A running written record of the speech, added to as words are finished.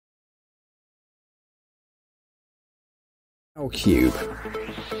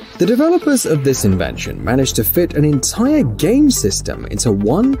WoWcube. The developers of this invention managed to fit an entire game system into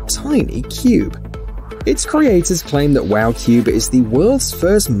one tiny cube. Its creators claim that WoWcube is the world's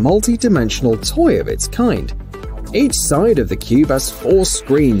first multi-dimensional toy of its kind. Each side of the cube has 4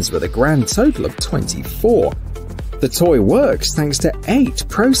 screens with a grand total of 24. The toy works thanks to 8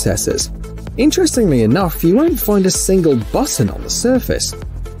 processors. Interestingly enough, you won't find a single button on the surface.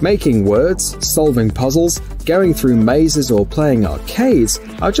 Making words, solving puzzles, going through mazes or playing arcades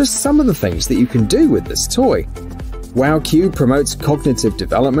are just some of the things that you can do with this toy. WoWcube promotes cognitive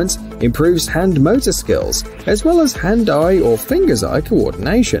development, improves hand motor skills, as well as hand-eye or fingers-eye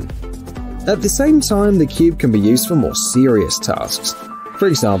coordination. At the same time, the cube can be used for more serious tasks. For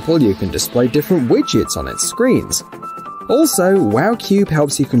example, you can display different widgets on its screens. Also, WoWcube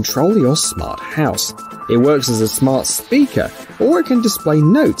helps you control your smart house. It works as a smart speaker, or it can display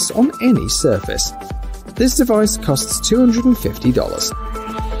notes on any surface. This device costs $250.